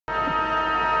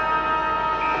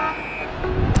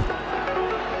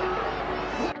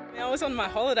was on my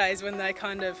holidays when they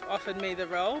kind of offered me the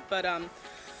role, but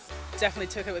definitely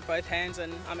took it with both hands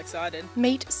and I'm excited.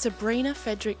 Meet Sabrina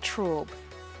Frederick-Traub.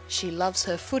 She loves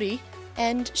her footy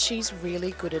and she's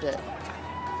really good at it.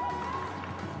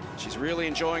 She's really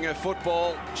enjoying her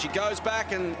football. She goes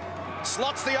back and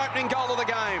slots the opening goal of the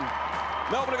game.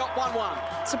 Melbourne have got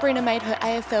 1-1. Sabrina made her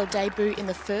AFL debut in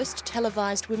the first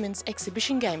televised women's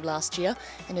exhibition game last year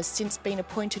and has since been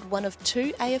appointed one of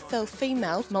 2 AFL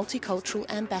female multicultural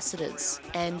ambassadors.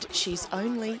 And she's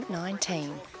only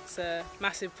 19. It's a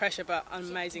massive pressure but an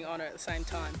amazing honour at the same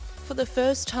time. For the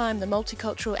first time, the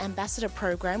Multicultural Ambassador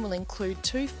program will include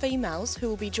 2 females who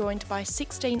will be joined by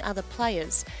 16 other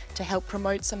players to help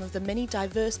promote some of the many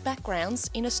diverse backgrounds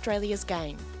in Australia's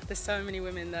game. There's so many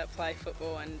women that play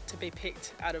football, and to be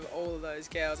picked out of all of those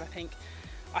girls, I think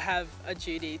I have a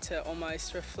duty to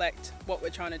almost reflect what we're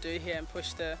trying to do here and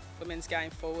push the women's game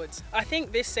forwards. I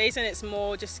think this season it's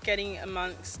more just getting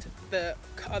amongst the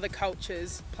other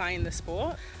cultures playing the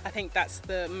sport. I think that's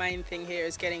the main thing here,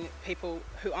 is getting people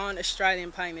who aren't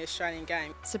Australian playing the Australian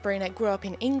game. Sabrina grew up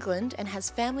in England and has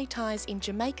family ties in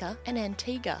Jamaica and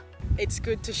Antigua. It's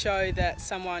good to show that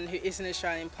someone who isn't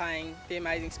Australian playing the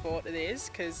amazing sport it is,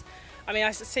 because I mean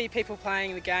I see people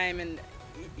playing the game and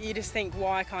you just think,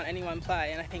 why can't anyone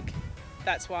play? And I think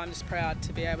that's why I'm just proud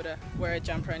to be able to wear a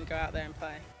jumper and go out there and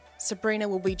play. Sabrina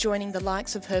will be joining the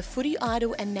likes of her footy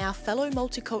idol and now fellow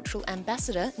multicultural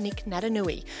ambassador Nick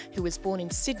Natanui, who was born in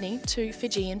Sydney to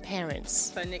Fijian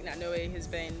parents. So Nick Natanui has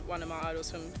been one of my idols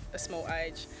from a small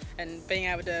age, and being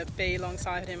able to be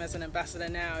alongside him as an ambassador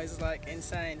now is like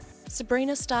insane.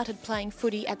 Sabrina started playing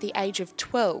footy at the age of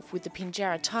 12 with the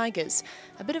Pinjarra Tigers,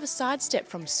 a bit of a sidestep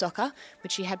from soccer,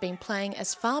 which she had been playing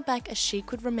as far back as she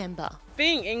could remember.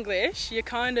 Being English, you're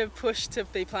kind of pushed to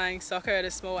be playing soccer at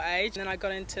a small age, and then I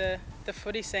got into the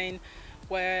footy scene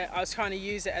where I was trying to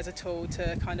use it as a tool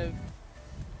to kind of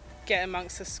get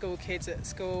amongst the school kids at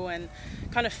school and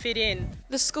kind of fit in.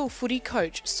 The school footy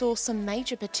coach saw some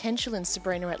major potential in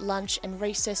Sabrina at lunch and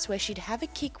recess, where she'd have a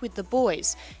kick with the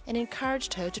boys, and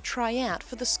encouraged her to try out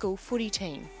for the school footy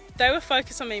team. They were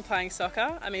focused on me playing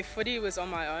soccer. I mean, footy was on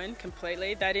my own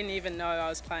completely. They didn't even know I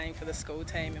was playing for the school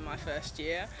team in my first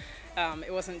year.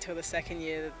 It wasn't until the second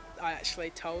year that I actually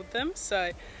told them.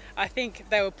 So I think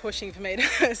they were pushing for me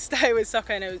to stay with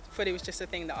soccer, and footy was just a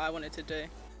thing that I wanted to do.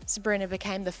 Sabrina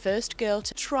became the first girl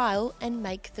to trial and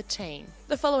make the team.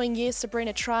 The following year,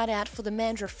 Sabrina tried out for the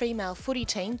Mandurah female footy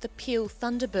team, the Peel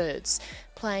Thunderbirds,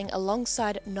 playing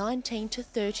alongside 19 to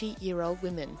 30-year-old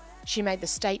women. She made the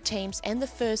state teams and the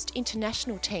first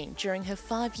international team during her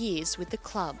 5 years with the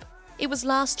club. It was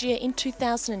last year, in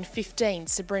 2015,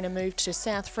 Sabrina moved to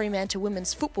South Fremantle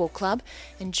Women's Football Club,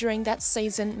 and during that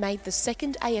season made the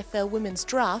second AFL Women's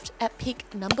Draft at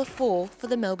pick number 4 for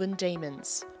the Melbourne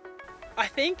Demons. I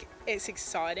think it's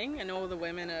exciting, and all the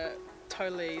women are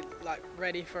totally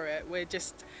ready for it. We're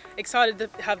just excited to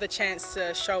have the chance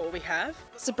to show what we have.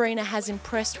 Sabrina has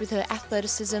impressed with her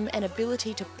athleticism and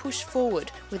ability to push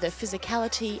forward, with her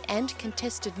physicality and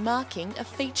contested marking a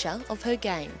feature of her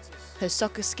game. Her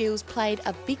soccer skills played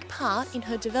a big part in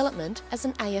her development as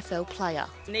an AFL player.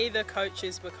 Neither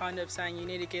coaches were kind of saying you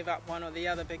need to give up one or the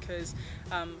other, because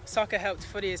soccer helped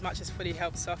footy as much as footy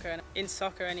helped soccer. And in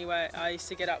soccer anyway, I used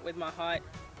to get up with my height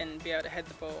and be able to head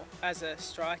the ball as a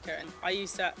striker, and I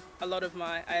use that a lot of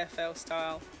my AFL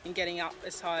style in getting up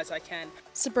as high as I can.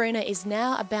 Sabrina is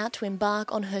now about to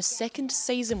embark on her second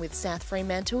season with South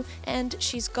Fremantle, and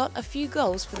she's got a few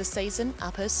goals for the season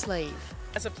up her sleeve.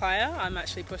 As a player, I'm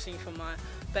actually pushing for my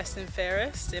best and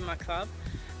fairest in my club,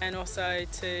 and also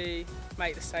to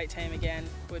make the state team again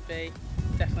would be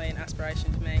definitely an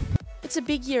aspiration for me. It's a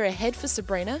big year ahead for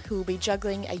Sabrina, who will be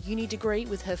juggling a uni degree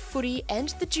with her footy and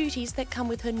the duties that come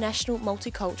with her National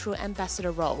Multicultural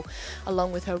Ambassador role,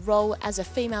 along with her role as a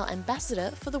female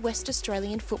ambassador for the West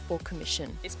Australian Football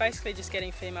Commission. It's basically just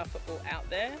getting female football out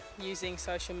there, using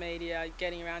social media,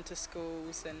 getting around to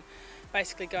schools and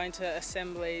basically going to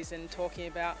assemblies and talking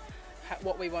about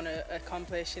what we want to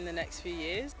accomplish in the next few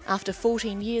years. After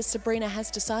 14 years, Sabrina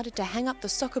has decided to hang up the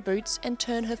soccer boots and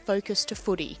turn her focus to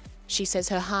footy. She says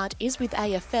her heart is with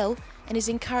AFL and is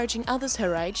encouraging others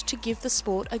her age to give the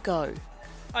sport a go.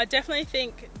 I definitely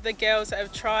think the girls that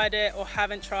have tried it or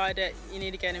haven't tried it, you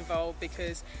need to get involved,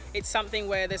 because it's something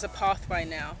where there's a pathway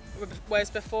now, whereas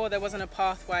before there wasn't a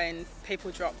pathway and people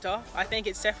dropped off. I think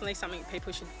it's definitely something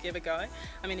people should give a go.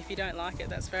 I mean, if you don't like it,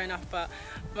 that's fair enough, but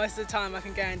most of the time I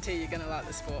can guarantee you're going to like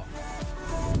the sport.